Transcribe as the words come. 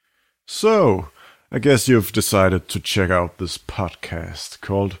So, I guess you've decided to check out this podcast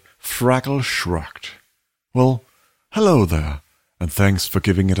called Fraggle Shrugged. Well, hello there, and thanks for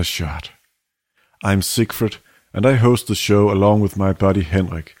giving it a shot. I'm Siegfried, and I host the show along with my buddy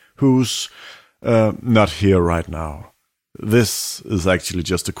Henrik, who's not here right now. This is actually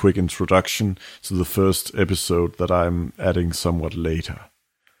just a quick introduction to the first episode that I'm adding somewhat later.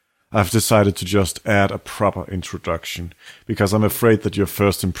 I've decided to just add a proper introduction, because I'm afraid that your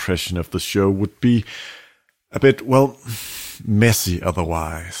first impression of the show would be a bit, messy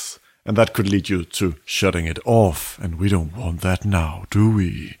otherwise. And that could lead you to shutting it off, and we don't want that now, do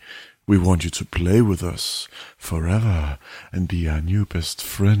we? We want you to play with us forever and be our new best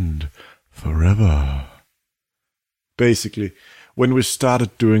friend forever. Basically, when we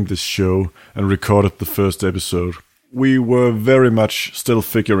started doing this show and recorded the first episode, we were very much still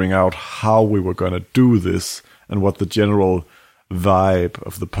figuring out how we were going to do this and what the general vibe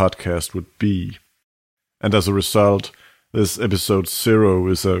of the podcast would be. And as a result, this episode 0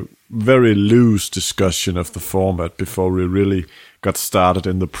 is a very loose discussion of the format before we really got started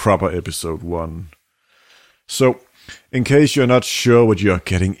in the proper episode 1. So, in case you're not sure what you're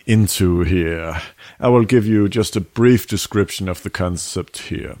getting into here, I will give you just a brief description of the concept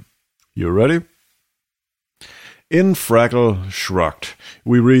here. You ready? In Fraggle Shrugged,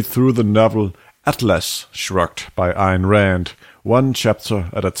 we read through the novel Atlas Shrugged by Ayn Rand, one chapter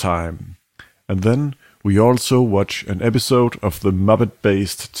at a time. And then we also watch an episode of the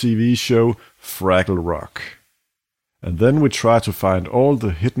Muppet-based TV show Fraggle Rock. And then we try to find all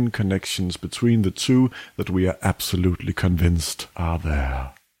the hidden connections between the two that we are absolutely convinced are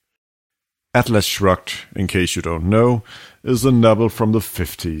there. Atlas Shrugged, in case you don't know, is a novel from the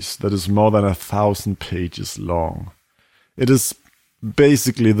 50s that is more than 1,000 pages long. It is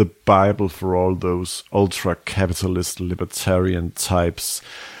basically the Bible for all those ultra-capitalist libertarian types,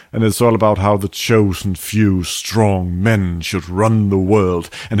 and it's all about how the chosen few strong men should run the world,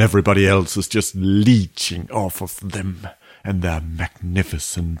 and everybody else is just leeching off of them and their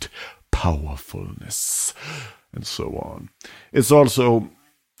magnificent powerfulness, and so on. It's also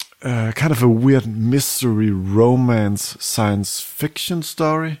kind of a weird mystery romance science fiction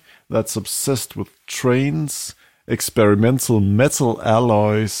story that's obsessed with trains, experimental metal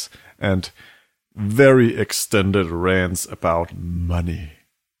alloys, and very extended rants about money.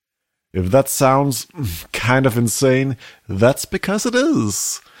 If that sounds kind of insane, that's because it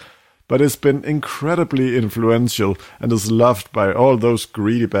is. But it's been incredibly influential and is loved by all those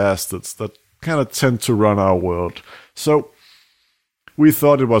greedy bastards that kind of tend to run our world. So we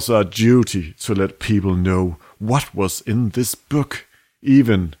thought it was our duty to let people know what was in this book,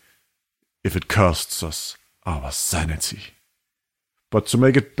 even if it costs us our sanity. But to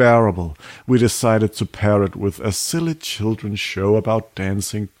make it bearable, we decided to pair it with a silly children's show about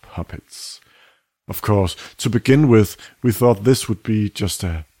dancing puppets. Of course, to begin with, we thought this would be just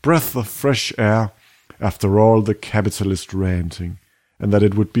a breath of fresh air after all the capitalist ranting, and that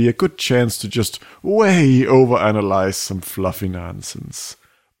it would be a good chance to just way overanalyze some fluffy nonsense.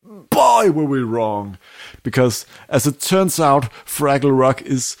 Boy, were we wrong, because as it turns out, Fraggle Rock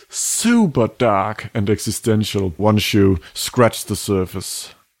is super dark and existential once you scratch the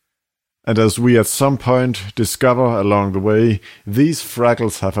surface. And as we at some point discover along the way, these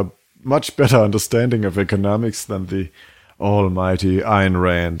Fraggles have a much better understanding of economics than the almighty Ayn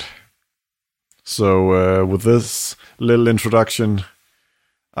Rand. So with this little introduction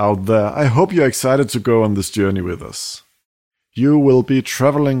out there, I hope you're excited to go on this journey with us. You will be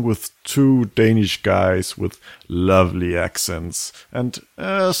traveling with 2 Danish guys with lovely accents and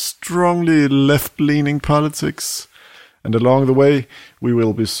strongly left-leaning politics. And along the way, we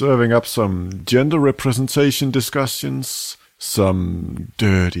will be serving up some gender representation discussions, some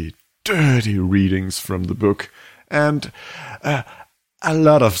dirty readings from the book, and a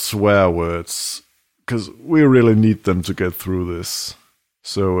lot of swear words, because we really need them to get through this.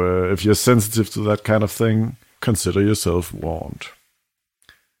 So if you're sensitive to that kind of thing, consider yourself warned.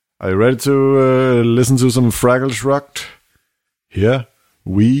 Are you ready to listen to some Fraggle Shrugged? Here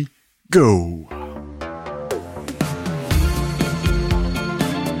we go.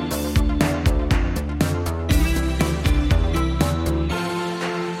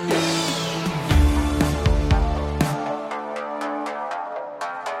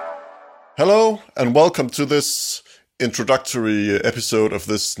 Hello, and welcome to this introductory episode of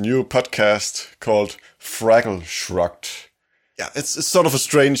this new podcast called Fraggle Shrugged. Yeah, it's sort of a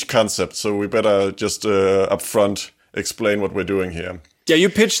strange concept, so we better just up front explain what we're doing here. Yeah, you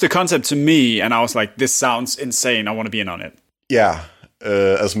pitched the concept to me, and I was like, this sounds insane, I want to be in on it. Yeah,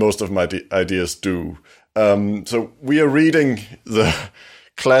 as most of my ideas do. So we are reading the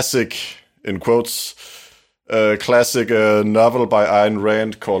classic, in quotes, classic novel by Ayn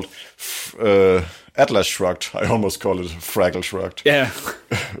Rand called Atlas Shrugged. I almost call it Fraggle Shrugged. Yeah.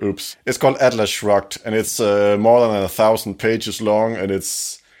 Oops. It's called Atlas Shrugged, and it's more than 1,000 pages long, and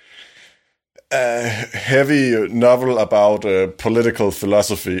it's a heavy novel about political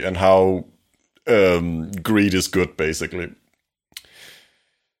philosophy and how greed is good, basically.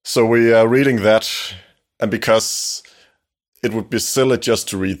 So we are reading that, and because it would be silly just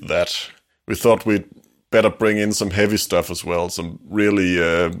to read that, we thought we'd better bring in some heavy stuff as well, some really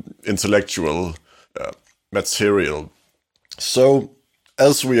intellectual material. So,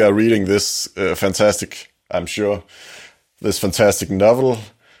 as we are reading this fantastic novel,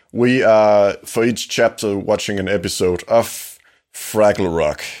 we are, for each chapter, watching an episode of Fraggle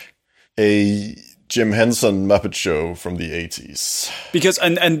Rock, a Jim Henson Muppet Show from the 80s. Because,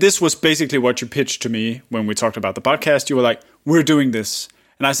 and this was basically what you pitched to me when we talked about the podcast. You were like, we're doing this.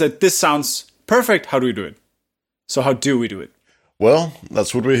 And I said, this sounds perfect. How do we do it? So how do we do it? Well,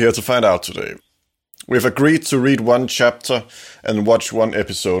 that's what we're here to find out today. We've agreed to read one chapter and watch one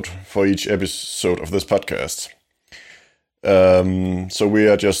episode for each episode of this podcast. So we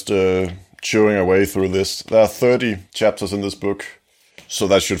are just chewing our way through this. There are 30 chapters in this book, so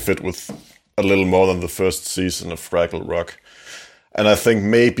that should fit with a little more than the first season of Fraggle Rock. And I think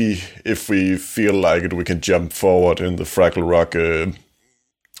maybe if we feel like it, we can jump forward in the Fraggle Rock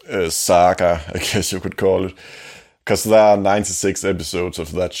saga, I guess you could call it. Because there are 96 episodes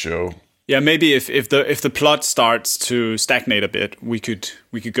of that show. Yeah, maybe if the plot starts to stagnate a bit, we could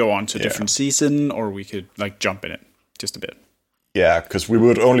go on to a different season, or we could like jump in it just a bit. Yeah, because we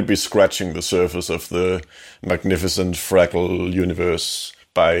would only be scratching the surface of the magnificent Fraggle universe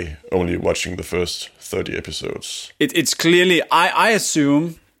by only watching the first 30 episodes. It's clearly, I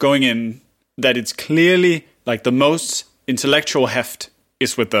assume going in that it's clearly like the most intellectual heft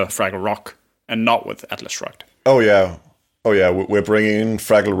is with the Fraggle Rock and not with Atlas Shrugged. Oh yeah, we're bringing in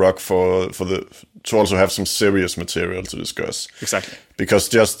Fraggle Rock to also have some serious material to discuss. Exactly. Because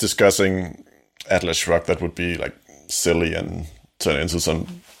just discussing Atlas Shrugged, that would be like silly and turn into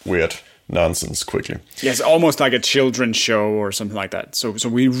some weird nonsense quickly. Yeah, it's almost like a children's show or something like that. So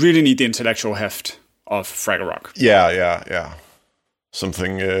we really need the intellectual heft of Fraggle Rock. Yeah.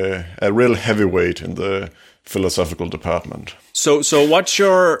 Something, a real heavyweight in the philosophical department. So what's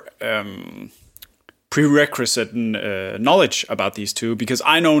your prerequisite knowledge about these two? Because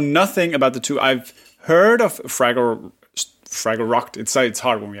I know nothing about the two. I've heard of Fraggle Rock. It's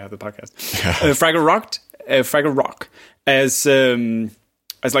hard when we have the podcast. Fraggle Rock.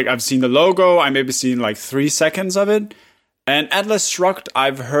 As like I've seen the logo, I maybe seen like 3 seconds of it. And Atlas Shrugged,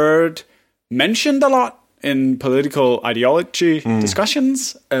 I've heard mentioned a lot in political ideology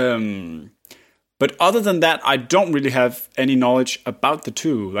discussions. But other than that, I don't really have any knowledge about the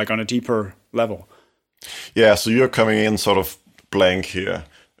two, like on a deeper level. Yeah, so you're coming in sort of blank here,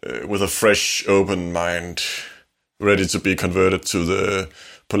 with a fresh, open mind, ready to be converted to the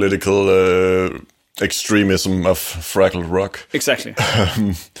political extremism of Fraggle Rock. Exactly.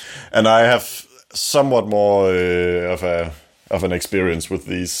 And I have somewhat more of an experience with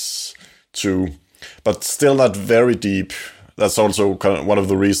these two, but still not very deep. That's also kind of one of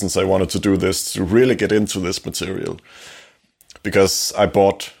the reasons I wanted to do this, to really get into this material. Because I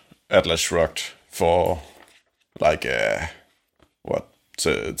bought Atlas Shrugged for like, $10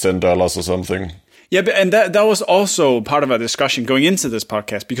 or something. Yeah, and that was also part of our discussion going into this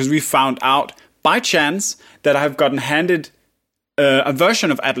podcast, because we found out by chance that I have gotten handed a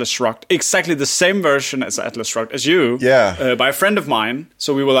version of Atlas Shrugged, exactly the same version as Atlas Shrugged as you, by a friend of mine.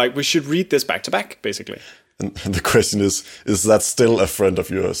 So we were like, we should read this back to back, basically. And the question is that still a friend of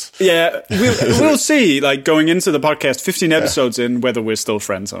yours? Yeah, we'll see, like going into the podcast 15 episodes in, whether we're still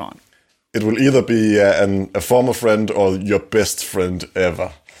friends or not. It will either be a former friend or your best friend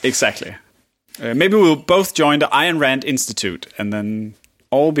ever. Exactly. Maybe we'll both join the Ayn Rand Institute and then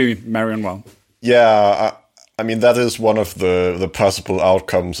all be merry and well. Yeah, I mean, that is one of the possible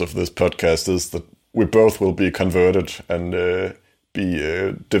outcomes of this podcast, is that we both will be converted and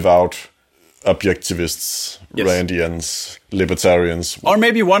be devout objectivists, Randians, libertarians. Or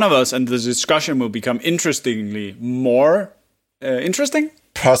maybe one of us, and the discussion will become interestingly more interesting.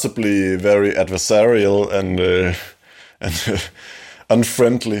 Possibly very adversarial and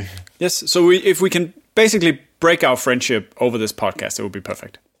unfriendly. Yes, so if we can basically break our friendship over this podcast, it would be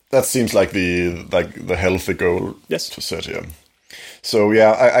perfect. That seems like the healthy goal to set here. So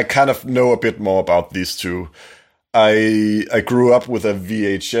yeah, I kind of know a bit more about these two. I grew up with a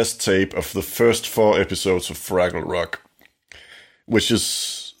VHS tape of the first 4 episodes of Fraggle Rock, which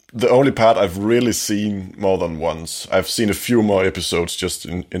is the only part I've really seen more than once. I've seen a few more episodes just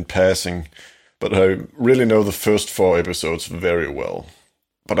in passing, but I really know the first 4 episodes very well.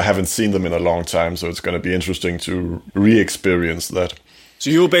 But I haven't seen them in a long time, so it's going to be interesting to re-experience that. So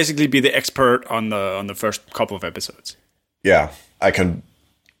you'll basically be the expert on the first couple of episodes. Yeah, I can.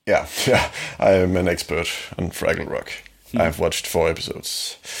 Yeah, I am an expert on Fraggle Rock. I've watched 4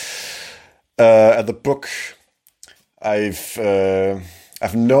 episodes. At the book, I've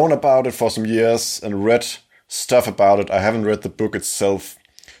known about it for some years and read stuff about it. I haven't read the book itself,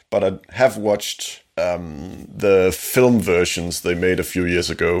 but I have watched the film versions they made a few years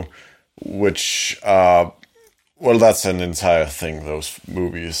ago, which are, well, that's an entire thing, those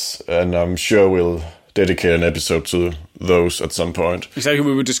movies. And I'm sure we'll dedicate an episode to those at some point. Exactly,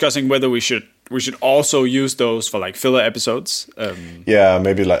 we were discussing whether we should also use those for like filler episodes. Yeah,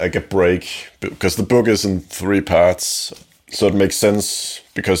 maybe like a break, because the book is in 3 parts, so it makes sense,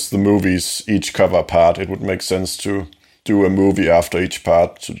 because the movies each cover a part. It would make sense to do a movie after each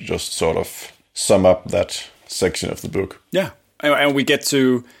part to just sort of sum up that section of the book. Yeah, and we get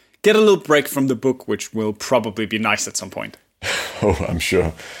to get a little break from the book, which will probably be nice at some point. Oh, I'm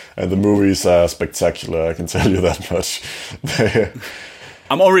sure. And the movies are spectacular, I can tell you that much.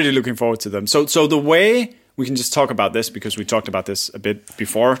 I'm already looking forward to them. So the way we can just talk about this, because we talked about this a bit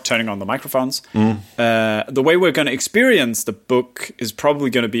before turning on the microphones. The way we're going to experience the book is probably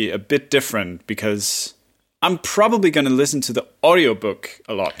going to be a bit different, because I'm probably going to listen to the audiobook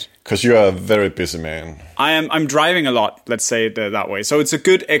a lot. Because you are a very busy man. I'm driving a lot, let's say it that way. So it's a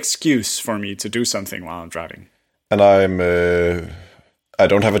good excuse for me to do something while I'm driving. And I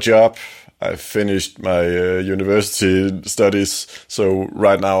don't have a job. I finished my university studies, so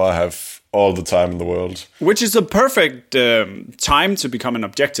right now I have all the time in the world. Which is a perfect time to become an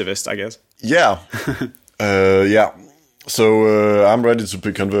objectivist, I guess. Yeah. Yeah. So I'm ready to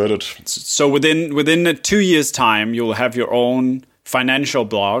be converted. So within 2 years' time, you'll have your own financial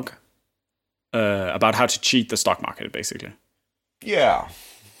blog about how to cheat the stock market, basically. Yeah.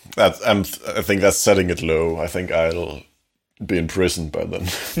 I think that's setting it low. I think I'll be in prison by then.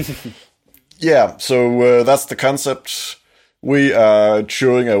 Yeah, so that's the concept. We are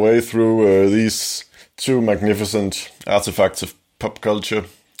chewing our way through these 2 magnificent artifacts of pop culture.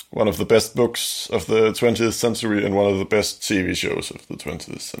 One of the best books of the 20th century and one of the best TV shows of the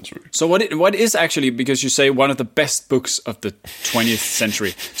 20th century. So what is actually, because you say one of the best books of the 20th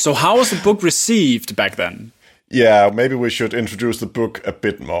century, so how was the book received back then? Yeah, maybe we should introduce the book a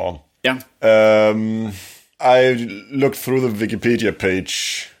bit more. Yeah. I looked through the Wikipedia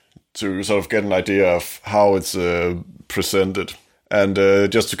page to sort of get an idea of how it's presented. And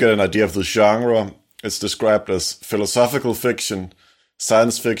just to get an idea of the genre, it's described as philosophical fiction,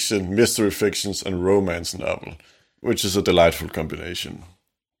 science fiction, mystery fictions, and romance novel, which is a delightful combination.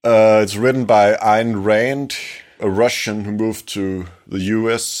 It's written by Ayn Rand, a Russian who moved to the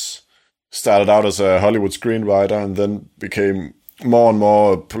US, started out as a Hollywood screenwriter, and then became more and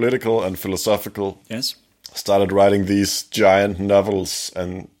more political and philosophical. Yes. Started writing these giant novels,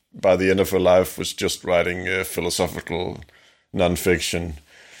 and by the end of her life was just writing philosophical nonfiction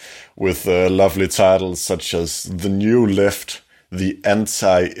with lovely titles such as The New Left, The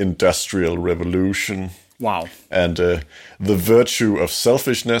Anti-Industrial Revolution. Wow. And The Virtue of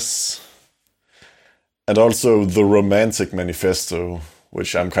Selfishness. And also The Romantic Manifesto,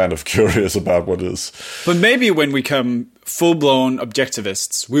 which I'm kind of curious about what is. But maybe when we come full-blown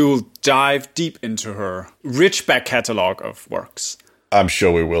objectivists, we will dive deep into her rich back catalogue of works. I'm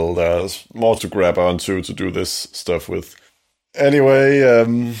sure we will. There's more to grab onto to do this stuff with. Anyway,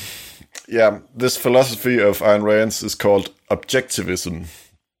 yeah, this philosophy of Ayn Rand's is called objectivism.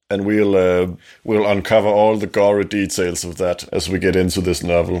 And we'll uncover all the gory details of that as we get into this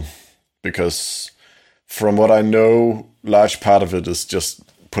novel. Because from what I know, large part of it is just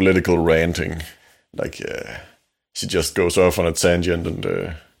political ranting. Like, she just goes off on a tangent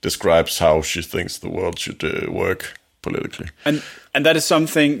and describes how she thinks the world should work politically. And that is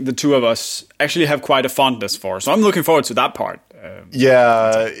something the 2 of us actually have quite a fondness for. So I'm looking forward to that part.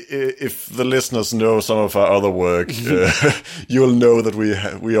 Yeah, if the listeners know some of our other work, you'll know that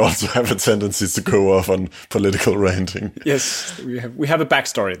we also have a tendency to go off on political ranting. Yes, we have a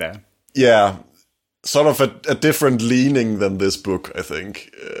backstory there. Yeah, sort of a different leaning than this book, I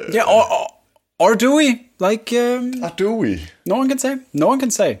think. Yeah, or do we? Like, do we? No one can say. No one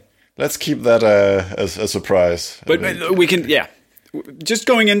can say. Let's keep that as a surprise. But we can, yeah. Just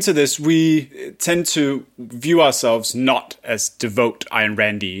going into this, we tend to view ourselves not as devout Ayn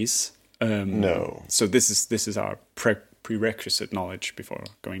Randies. No. So this is our prerequisite knowledge before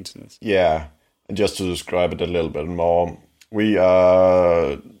going into this. Yeah, and just to describe it a little bit more, we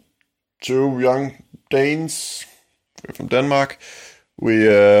are two young Danes from Denmark. We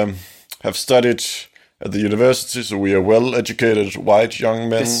have studied at the university, so we are well-educated white young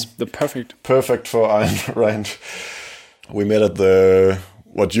men. Yes, the perfect for Ayn Rand. We met at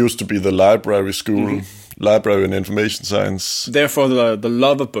what used to be the library school, Library and Information Science. Therefore, the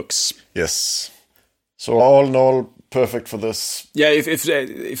love of books. Yes. So all in all, perfect for this. Yeah,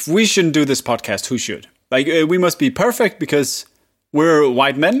 if we shouldn't do this podcast, who should? Like, we must be perfect because we're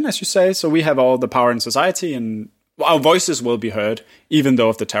white men, as you say, so we have all the power in society and our voices will be heard, even though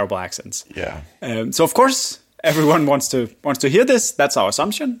of the terrible accents. Yeah. So of course, everyone wants to hear this. That's our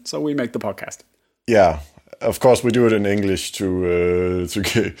assumption. So we make the podcast. Yeah. Of course, we do it in English to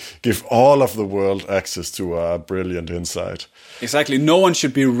give all of the world access to our brilliant insight. Exactly. No one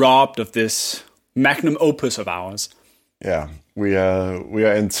should be robbed of this magnum opus of ours. Yeah. We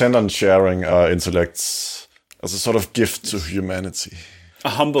are intent on sharing our intellects as a sort of gift to humanity. A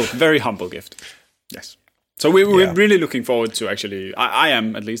humble, very humble gift. Yes. So we're really looking forward to actually, I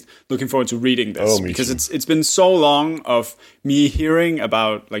am at least, looking forward to reading this. Because it's been so long of me hearing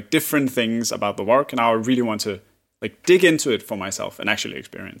about like different things about the work, and I really want to like dig into it for myself and actually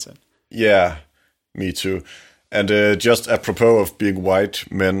experience it. Yeah, me too. And just apropos of being white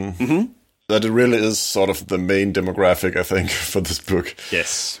men, that it really is sort of the main demographic, I think, for this book.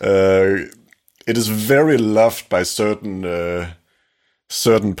 Yes. It is very loved by certain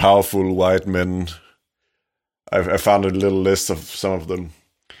powerful white men. I found a little list of some of them.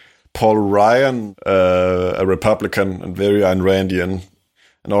 Paul Ryan, a Republican and very Ayn Randian,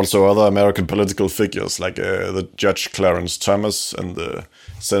 and also other American political figures like the Judge Clarence Thomas and the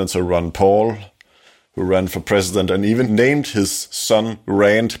Senator Ron Paul, who ran for president and even named his son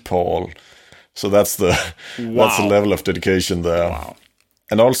Rand Paul. So that's the level of dedication there. Wow.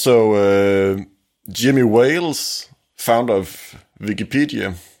 And also Jimmy Wales, founder of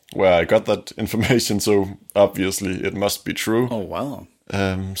Wikipedia, where I got that information, so obviously it must be true. Oh, wow.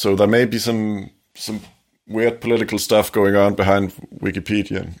 So there may be some weird political stuff going on behind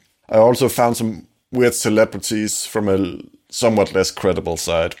Wikipedia. I also found some weird celebrities from a somewhat less credible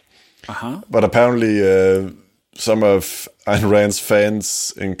side. But apparently some of Ayn Rand's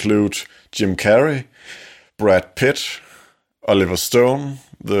fans include Jim Carrey, Brad Pitt, Oliver Stone,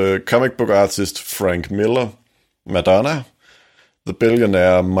 the comic book artist Frank Miller, Madonna, the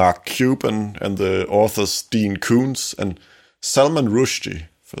billionaire Mark Cuban, and the authors Dean Koontz and Salman Rushdie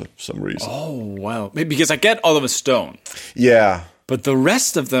for some reason. Oh, wow. Maybe because I get Oliver Stone. Yeah. But the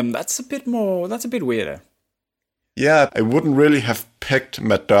rest of them, that's a bit weirder. Yeah, I wouldn't really have pegged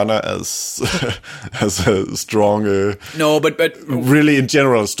Madonna as as a strong... no, but really, in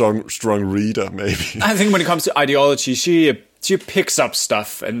general, strong reader, maybe. I think when it comes to ideology, she picks up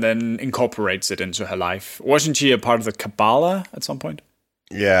stuff and then incorporates it into her life. Wasn't she a part of the Kabbalah at some point?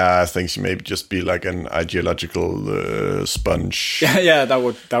 Yeah, I think she may just be like an ideological sponge. Yeah,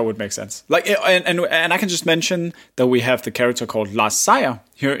 that would make sense. Like, and I can just mention that we have the character called Lars Seier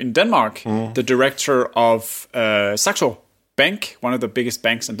here in Denmark, the director of Saxo Bank, one of the biggest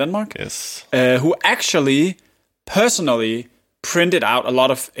banks in Denmark. Yes, who actually personally printed out a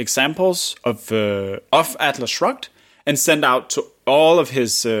lot of examples of Atlas Shrugged and sent out to all of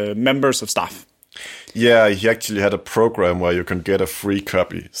his members of staff. Yeah, he actually had a program where you can get a free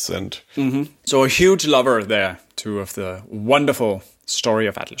copy sent. So a huge lover there, too, of the wonderful story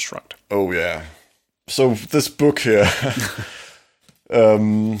of Atlas Shrugged. Oh, yeah. So this book here,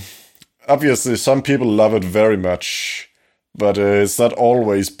 obviously some people love it very much, but it's not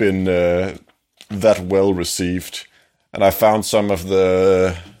always been that well received. And I found some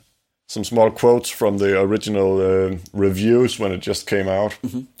small quotes from the original reviews when it just came out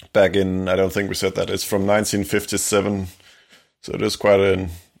back in, I don't think we said that, it's from 1957, so it is quite an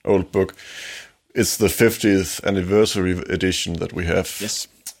old book. It's the 50th anniversary edition that we have. Yes.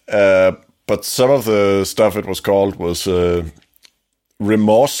 But some of the stuff it was called was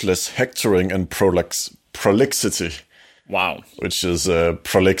remorseless hectoring and prolixity. Wow. Which is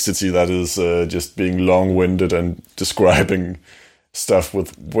prolixity, that is just being long-winded and describing stuff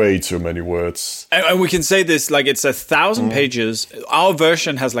with way too many words. And we can say this, like, it's 1,000 pages. Our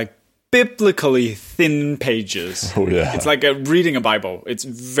version has, like, biblically thin pages. Oh, yeah. It's like reading a Bible. It's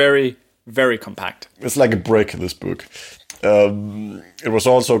very, very compact. It's like a brick, this book. It was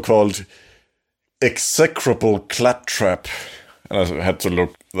also called Execrable Claptrap. And I had to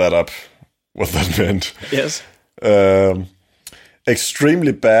look that up, what that meant. Yes.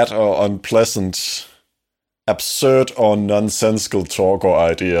 Extremely bad or unpleasant, absurd or nonsensical talk or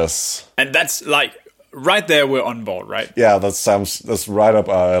ideas. And that's like, right there we're on board, right? Yeah, that's right up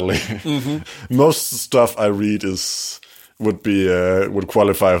our alley. Most stuff I read is would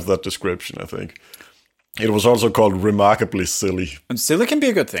qualify for that description, I think. It was also called Remarkably Silly. And silly can be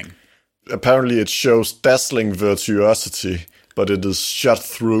a good thing. Apparently it shows dazzling virtuosity, but it is shot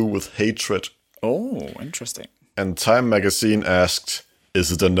through with hatred. Oh, interesting. And Time magazine asked,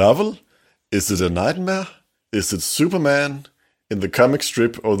 is it a novel? Is it a nightmare? Is it Superman in the comic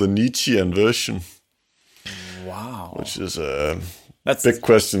strip or the Nietzschean version? Wow. Which is that's big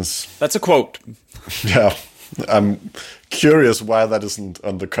questions. That's a quote. Yeah. I'm curious why that isn't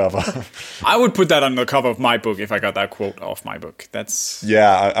on the cover. I would put that on the cover of my book if I got that quote off my book. That's...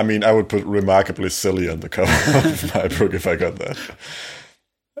 Yeah, I mean, I would put Remarkably Silly on the cover of my book if I got that.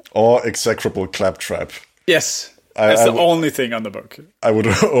 Or Execrable Claptrap. Yes, that's the only thing on the book. I would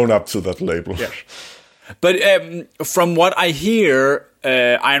own up to that label. Yeah. But from what I hear,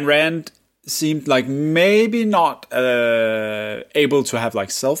 Ayn Rand seemed like maybe not able to have like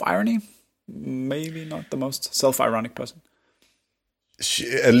self-irony. Maybe not the most self-ironic person.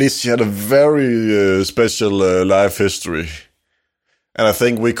 At least she had a very special life history. And I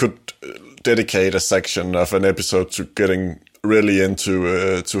think we could dedicate a section of an episode to getting really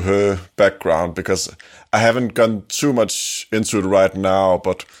into to her background, because I haven't gone too much into it right now,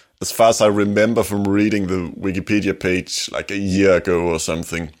 but as far as I remember from reading the Wikipedia page like a year ago or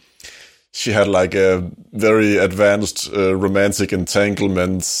something, she had like a very advanced romantic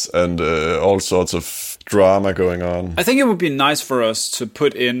entanglements and all sorts of drama going on. I think it would be nice for us to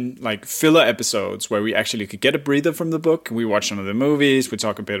put in like filler episodes where we actually could get a breather from the book. We watch some of the movies. We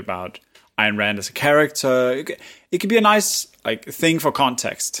talk a bit about Ayn Rand as a character. It could be a nice like thing for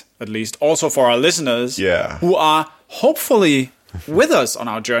context, at least. Also for our listeners who are hopefully with us on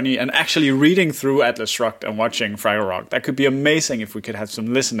our journey and actually reading through Atlas Shrugged and watching Fraggle Rock. That could be amazing if we could have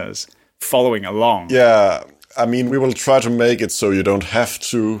some listeners following along. Yeah, I mean, we will try to make it so you don't have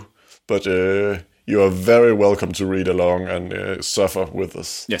to, but you are very welcome to read along and suffer with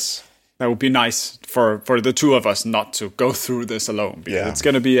us. Yes, that would be nice for the two of us not to go through this alone, because it's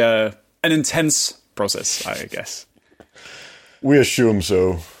going to be an intense process, I guess. We assume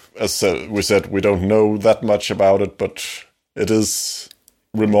so. As we said, we don't know that much about it, but it is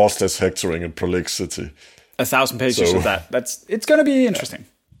remorseless hectoring and prolixity. 1,000 pages of that. It's going to be interesting.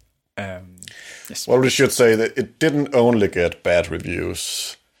 Yes. Well, we should say that it didn't only get bad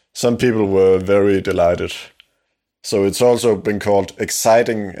reviews. Some people were very delighted. So it's also been called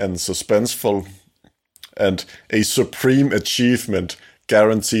exciting and suspenseful, and a supreme achievement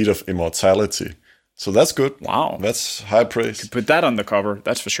guaranteed of immortality. So that's good. Wow. That's high praise. Put that on the cover,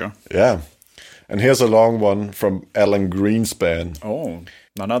 that's for sure. Yeah. And here's a long one from Alan Greenspan. Oh,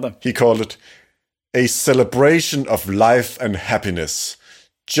 none other. He called it a celebration of life and happiness.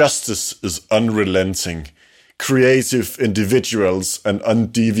 Justice is unrelenting. Creative individuals and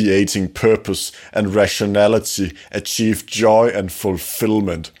undeviating purpose and rationality achieve joy and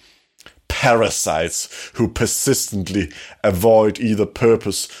fulfillment. Parasites who persistently avoid either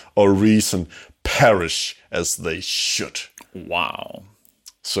purpose or reason perish as they should. Wow.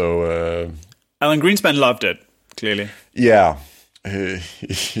 So, Alan Greenspan loved it, clearly. Yeah. He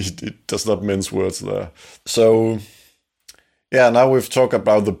does not mince words there. So, yeah, now we've talked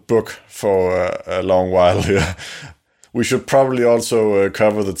about the book for a long while here. We should probably also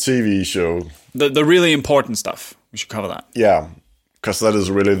cover the TV show. The really important stuff. We should cover that. Yeah, because that is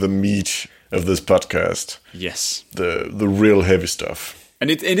really the meat of this podcast. Yes. The real heavy stuff.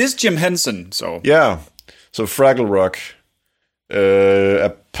 And it is Jim Henson, so... Yeah, so Fraggle Rock,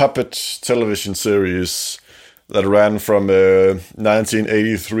 a puppet television series that ran from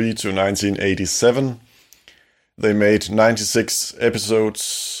 1983 to 1987. They made 96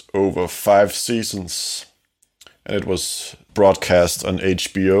 episodes over 5 seasons, and it was broadcast on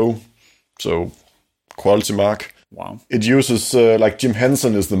HBO, so quality mark. Wow. It uses, like Jim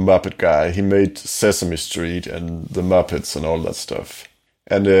Henson is the Muppet guy. He made Sesame Street and the Muppets and all that stuff.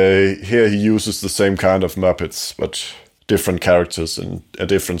 And here he uses the same kind of Muppets, but different characters in a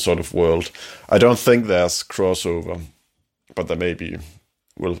different sort of world. I don't think there's crossover, but there may be.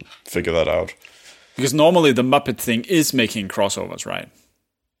 We'll figure that out. Because normally the Muppet thing is making crossovers, right?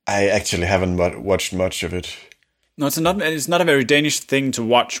 I actually haven't watched much of it. No, it's not a very Danish thing to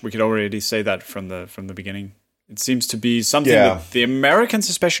watch. We could already say that from the beginning. It seems to be something that the Americans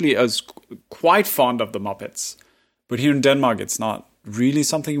especially are quite fond of the Muppets. But here in Denmark, it's not really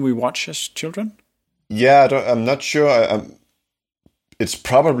something we watch as children. Yeah, I'm not sure. It's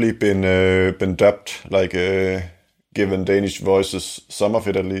probably been dubbed, like given Danish voices, some of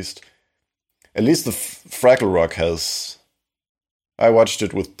it at least. At least the Fraggle Rock has. I watched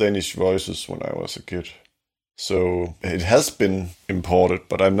it with Danish voices when I was a kid. So it has been imported,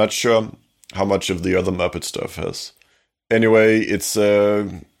 but I'm not sure how much of the other Muppet stuff has. Anyway, it's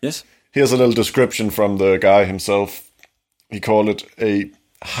Yes. here's a little description from the guy himself. He called it a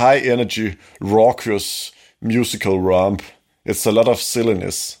high-energy, raucous musical romp. It's a lot of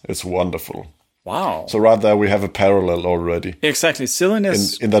silliness. It's wonderful. Wow. So right there we have a parallel already. Exactly.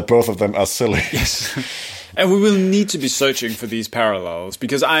 Silliness. In that both of them are silly. Yes. And we will need to be searching for these parallels,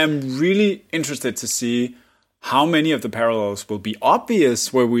 because I am really interested to see how many of the parallels will be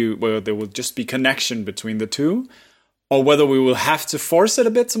obvious, where there will just be connection between the two, or whether we will have to force it a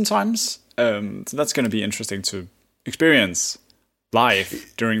bit sometimes. So that's going to be interesting to experience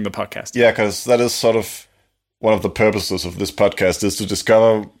live during the podcast. Yeah, because that is sort of one of the purposes of this podcast, is to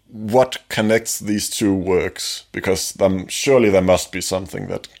discover what connects these two works, because surely there must be something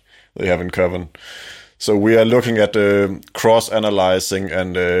that they have in common. So we are looking at cross-analyzing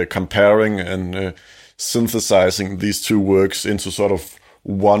and comparing and synthesizing these two works into sort of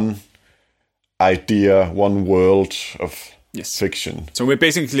one idea, one world of fiction. So we're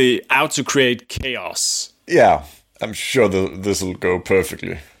basically out to create chaos. Yeah, I'm sure this will go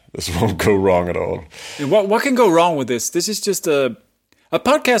perfectly. This won't go wrong at all. What can go wrong with this? This is just a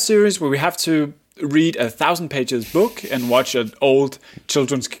podcast series where we have to read a 1,000-page book and watch an old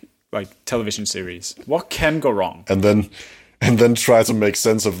children's television series. What can go wrong? And then try to make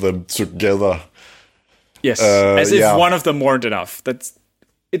sense of them together. Yes, as if one of them weren't enough.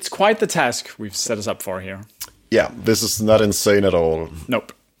 It's quite the task we've set us up for here. Yeah, this is not insane at all.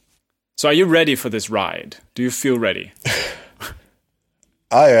 Nope. So are you ready for this ride? Do you feel ready?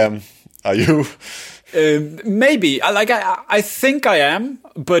 I am. Are you? Maybe. I think I am,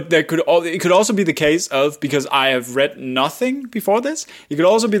 but it could also be the case of, because I have read nothing before this, it could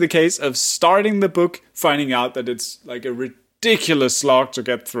also be the case of starting the book, finding out that it's like a ridiculous slog to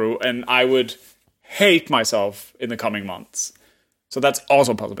get through, and I would hate myself in the coming months. So that's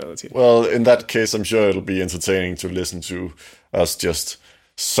also a possibility. Well, in that case, I'm sure it'll be entertaining to listen to us just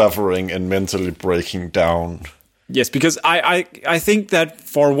suffering and mentally breaking down. Yes, because I think that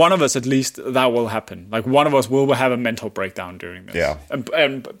for one of us at least, that will happen. Like one of us will have a mental breakdown during this. Yeah.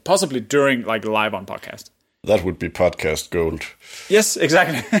 And possibly during live on podcast. That would be podcast gold. Yes,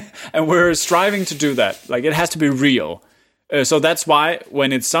 exactly. And we're striving to do that. Like it has to be real. So that's why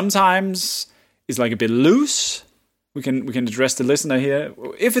when it sometimes is a bit loose, we can address the listener here.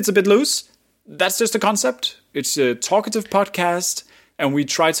 If it's a bit loose, that's just a concept. It's a talkative podcast, and we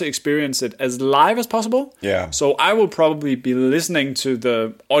try to experience it as live as possible. Yeah. So I will probably be listening to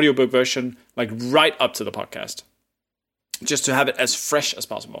the audiobook version right up to the podcast, just to have it as fresh as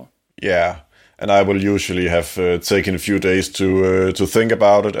possible. Yeah. And I will usually have taken a few days to think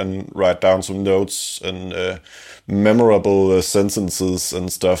about it and write down some notes and memorable sentences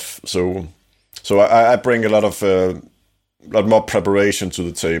and stuff. So I bring a lot more preparation to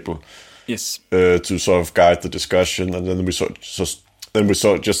the table. Yes. To sort of guide the discussion, and then we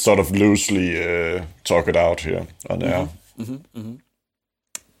just sort of loosely talk it out here on air. Mm-hmm, mm-hmm.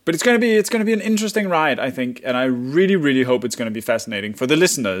 But it's gonna be an interesting ride, I think, and I really, really hope it's gonna be fascinating for the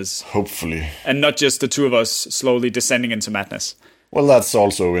listeners. Hopefully, and not just the two of us slowly descending into madness. Well, that's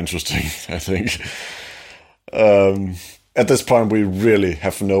also interesting, I think. At this point, we really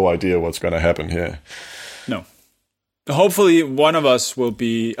have no idea what's going to happen here. No. Hopefully, one of us will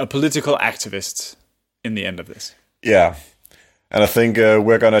be a political activist in the end of this. Yeah. And I think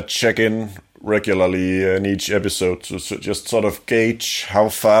we're going to check in regularly in each episode to just sort of gauge how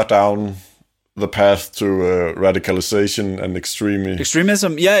far down the path to radicalization and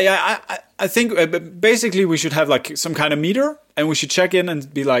extremism. Yeah. I think basically we should have some kind of meter, and we should check in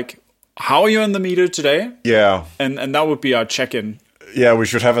and be like, how are you on the meter today? Yeah. And that would be our check-in. Yeah, we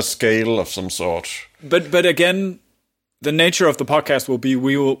should have a scale of some sort. But again, the nature of the podcast will be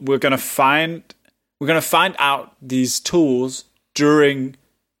we're gonna find out these tools during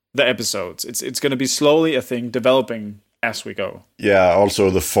the episodes. It's gonna be slowly a thing developing as we go. Yeah, also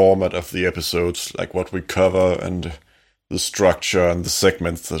the format of the episodes, like what we cover and the structure and the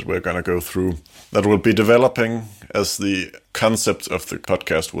segments that we're gonna go through. That will be developing as the concept of the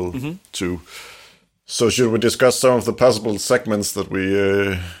podcast will too. So should we discuss some of the possible segments that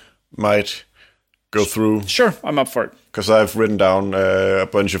we might go through? Sure, I'm up for it. Because I've written down a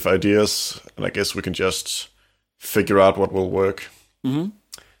bunch of ideas, and I guess we can just figure out what will work. Mm-hmm.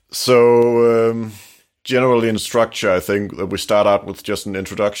 So generally in structure, I think that we start out with just an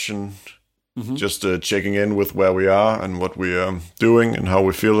introduction, just checking in with where we are and what we are doing and how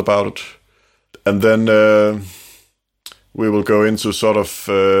we feel about it. And then we will go into sort of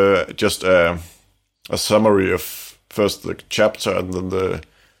just a summary of first the chapter and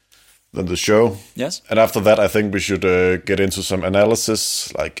then the show. Yes. And after that, I think we should get into some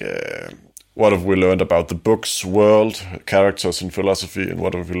analysis, like what have we learned about the book's world, characters and philosophy, and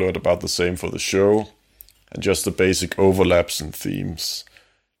what have we learned about the same for the show, and just the basic overlaps and themes.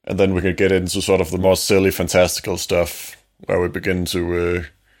 And then we can get into sort of the more silly, fantastical stuff, where we begin to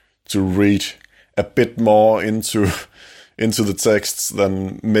read a bit more into the texts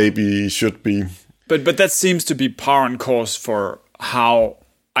than maybe should be. But that seems to be par on course for how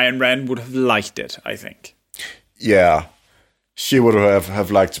Ayn Rand would have liked it, I think. Yeah, she would have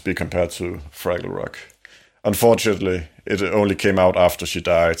liked to be compared to Fraggle Rock. Unfortunately, it only came out after she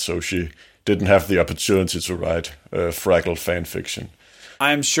died, so she didn't have the opportunity to write Fraggle fan fiction.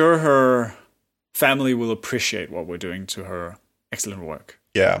 I'm sure her family will appreciate what we're doing to her excellent work.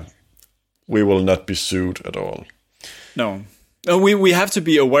 Yeah, we will not be sued at all. No. We have to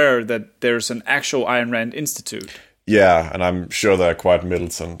be aware that there's an actual Ayn Rand Institute. Yeah, and I'm sure they're quite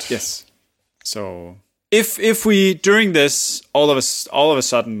militant. Yes. So if we during this all of a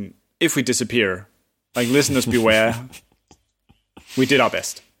sudden if we disappear, like listeners beware, we did our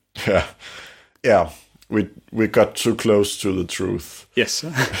best. Yeah. We got too close to the truth. Yes.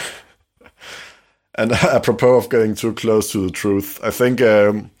 And apropos of getting too close to the truth, I think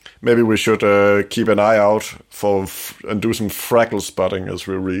maybe we should keep an eye out and do some Fraggle spotting as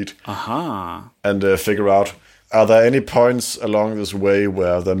we read. And figure out, are there any points along this way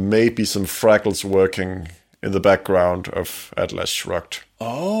where there may be some Fraggles working in the background of Atlas Shrugged?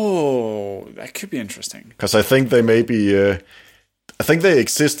 Oh, that could be interesting. Because I think they may be... I think they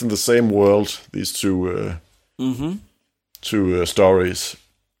exist in the same world, these two stories.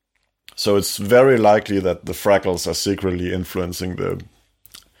 So it's very likely that the Fraggles are secretly influencing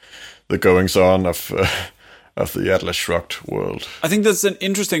the goings-on of the Atlas Shrugged world. I think that's an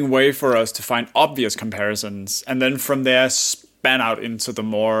interesting way for us to find obvious comparisons, and then from there span out into the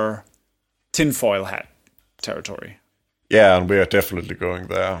more tinfoil hat territory. Yeah, and we are definitely going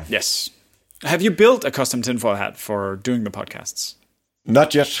there. Yes. Have you built a custom tinfoil hat for doing the podcasts?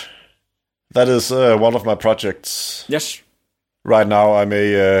 Not yet. That is one of my projects. Yes. Right now I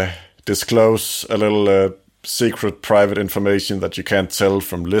may disclose a little secret private information that you can't tell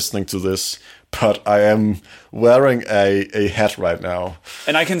from listening to this, but I am wearing a hat right now.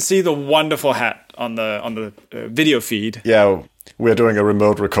 And I can see the wonderful hat on the video feed. Yeah, we're doing a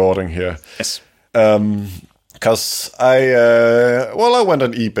remote recording here. Yes. Because I went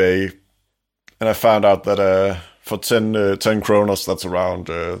on eBay and I found out that for 10 kronos, that's around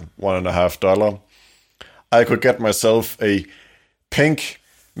 $1.50, I could get myself a pink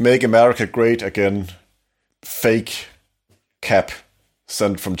Make America Great Again fake cap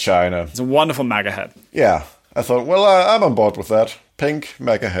sent from China. It's a wonderful MAGA hat. Yeah, I thought, well, I'm on board with that. Pink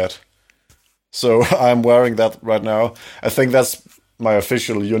MAGA hat. So I'm wearing that right now. I think that's my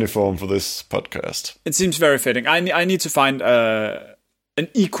official uniform for this podcast. It seems very fitting. I need to find an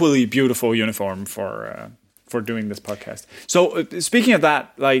equally beautiful uniform for doing this podcast. So speaking of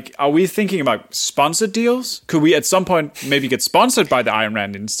that, like, are we thinking about sponsored deals? Could we at some point maybe get sponsored by the Ayn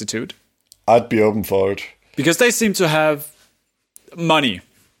Rand Institute? I'd be open for it. Because they seem to have money.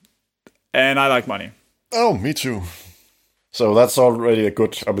 And I like money. Oh, me too. So that's already a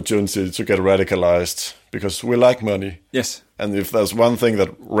good opportunity to get radicalized, because we like money. Yes. And if there's one thing that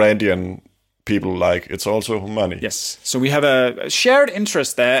Randian people like, it's also money. Yes. So we have a shared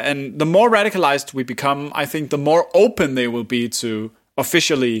interest there, and the more radicalized we become, I think the more open they will be to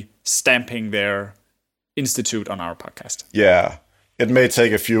officially stamping their institute on our podcast. Yeah. It may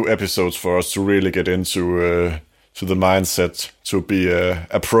take a few episodes for us to really get into to the mindset to be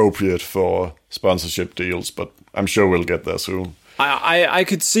appropriate for sponsorship deals, but I'm sure we'll get there soon. I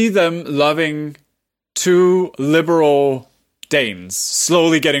could see them loving two liberal Danes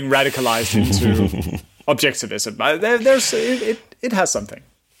slowly getting radicalized into objectivism. It has something.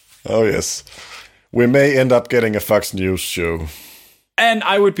 Oh, yes. We may end up getting a Fox News show. And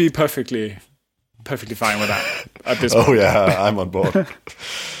I would be perfectly fine with that at this point. Oh, yeah, I'm on board.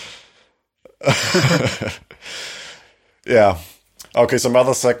 Yeah. Okay, some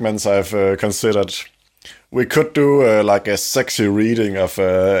other segments I've considered. We could do like a sexy reading of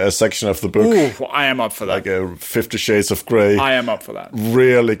a section of the book. Ooh, I am up for that. Like a 50 Shades of Grey. I am up for that.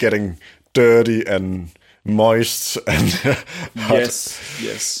 Really getting dirty and moist and hot.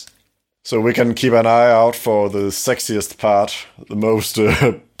 Yes. So we can keep an eye out for the sexiest part, the most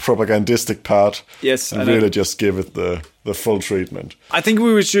propagandistic part. Yes, and really just give it the full treatment. I think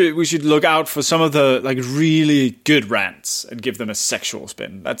we should look out for some of the like really good rants and give them a sexual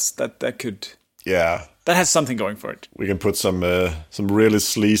spin. That could. Yeah. That has something going for it. We can put some really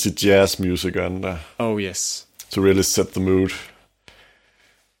sleazy jazz music on. Oh, yes. To really set the mood.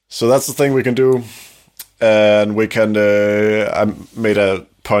 So that's the thing we can do. And we can... I made a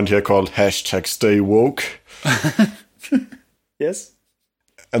point here called hashtag stay woke. Yes.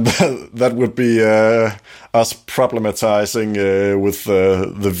 And that would be us problematizing with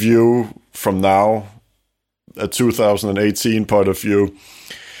the view from now, a 2018 point of view,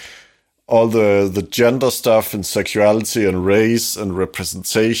 all the gender stuff and sexuality and race and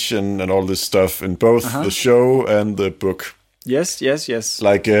representation and all this stuff in both the show and the book. Yes.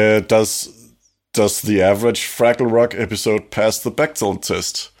 Like, does the average Fraggle Rock episode pass the Bechdel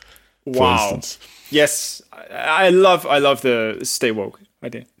test? For instance? Yes. I love the stay woke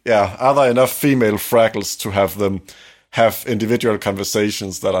idea. Yeah, are there enough female Fraggles to have them have individual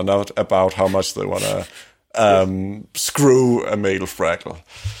conversations that are not about how much they want to screw a male Fraggle?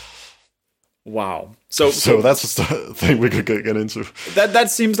 Wow. So that's a thing we could get into. That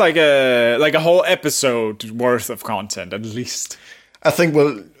seems like a whole episode worth of content, at least. I think,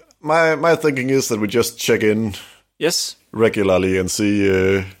 well, my thinking is that we just check in regularly and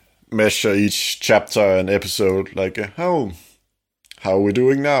see, measure each chapter and episode, like, how are we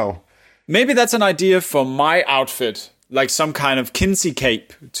doing now? Maybe that's an idea for my outfit, like some kind of Kinsey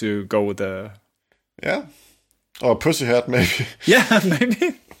cape to go with the... Yeah. Or a pussy hat, maybe. Yeah,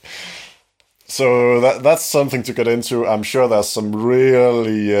 maybe. So that's something to get into. I'm sure there's some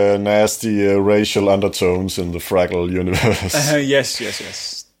really nasty racial undertones in the Fraggle universe.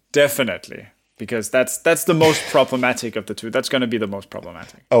 Yes. Definitely. Because that's the most problematic of the two. That's going to be the most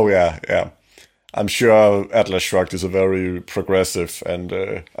problematic. Oh, yeah. I'm sure Atlas Shrugged is a very progressive and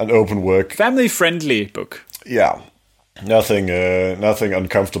an open work. Family-friendly book. Yeah. Nothing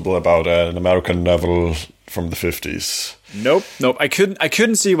uncomfortable about an American novel from the 50s. Nope. I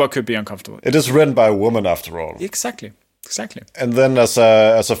couldn't see what could be uncomfortable. It is written by a woman, after all. Exactly. And then as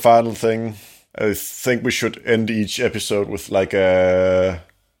a final thing, I think we should end each episode with like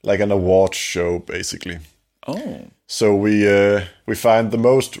an award show, basically. Oh. So we find the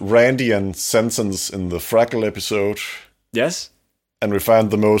most Randian sentence in the Fraggle episode. Yes. And we find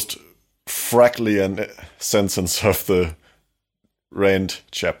the most Fragglian sentence of the Rand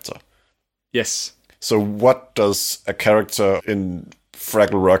chapter. Yes. So what does a character in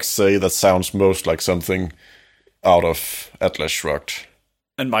Fraggle Rock say that sounds most like something out of Atlas Shrugged?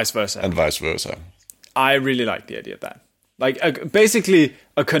 And vice versa. I really like the idea of that. Like, basically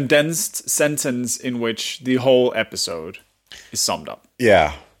a condensed sentence in which the whole episode is summed up.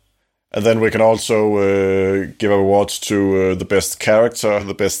 Yeah. And then we can also give awards to the best character,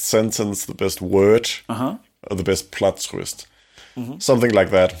 the best sentence, the best word, or the best plot twist. Mm-hmm. Something like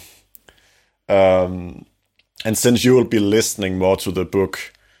that. And since you will be listening more to the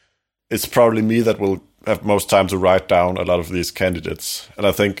book, it's probably me that will have most time to write down a lot of these candidates. And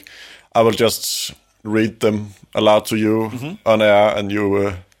I think I will just read them aloud to you on air, and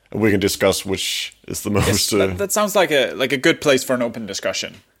we can discuss which is the most. Yes, that sounds like a good place for an open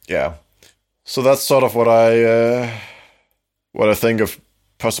discussion. Yeah. So that's sort of what I think of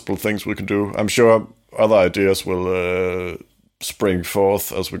possible things we can do. I'm sure other ideas will spring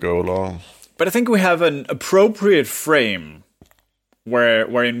forth as we go along. But I think we have an appropriate frame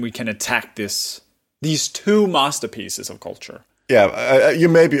wherein we can attack these two masterpieces of culture. Yeah, you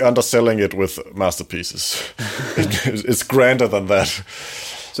may be underselling it with masterpieces. It's grander than that.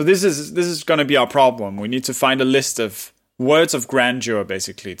 So this is going to be our problem. We need to find a list of words of grandeur,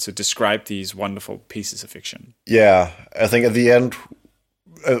 basically, to describe these wonderful pieces of fiction. Yeah, I think at the end,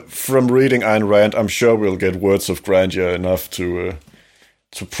 from reading Ayn Rand, I'm sure we'll get words of grandeur enough to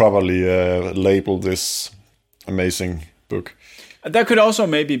properly label this amazing book. That could also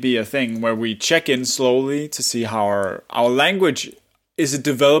maybe be a thing where we check in slowly to see how our language is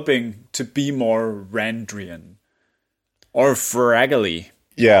developing to be more Randrian or Fraggly.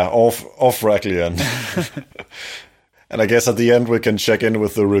 Yeah, or Fragglian. And I guess at the end we can check in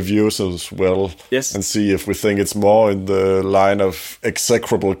with the reviews as well. Yes. And see if we think it's more in the line of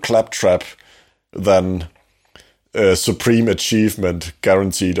execrable claptrap than supreme achievement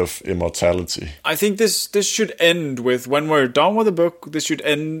guaranteed of immortality. I think this should end with, when we're done with the book, this should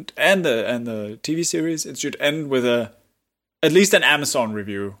end, and the TV series, it should end with at least an Amazon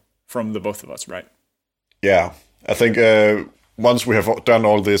review from the both of us, right? Yeah, I think once we have done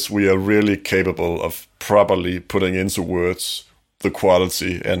all this, we are really capable of properly putting into words the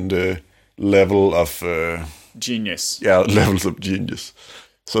quality and level of genius. Yeah, levels of genius.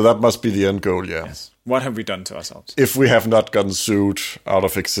 So that must be the end goal, yeah. Yes. What have we done to ourselves? If we have not gotten sued out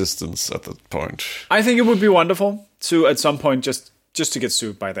of existence at that point. I think it would be wonderful to, at some point, just to get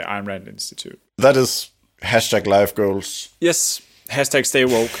sued by the Ayn Rand Institute. That is hashtag life goals. Yes. Hashtag stay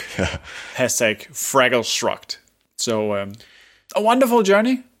woke. Hashtag Fraggle Shrugged. So, a wonderful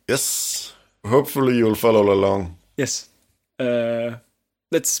journey. Yes. Hopefully you'll follow along. Yes.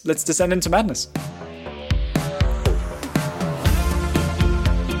 let's descend into madness.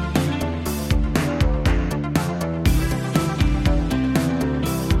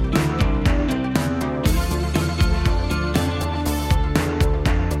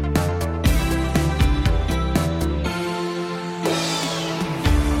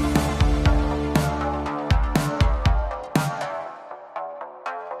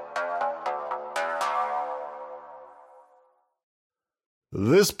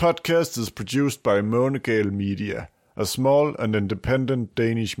 This podcast is produced by Månegale Media, a small and independent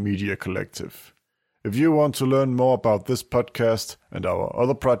Danish media collective. If you want to learn more about this podcast and our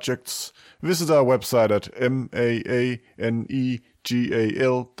other projects, visit our website at maanegal.dk.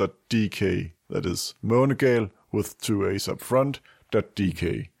 That is Månegale with 2 A's up front,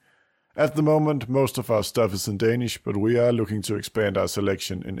 .dk. At the moment, most of our stuff is in Danish, but we are looking to expand our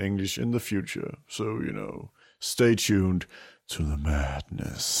selection in English in the future. So, stay tuned to the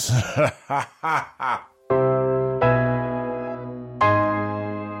madness.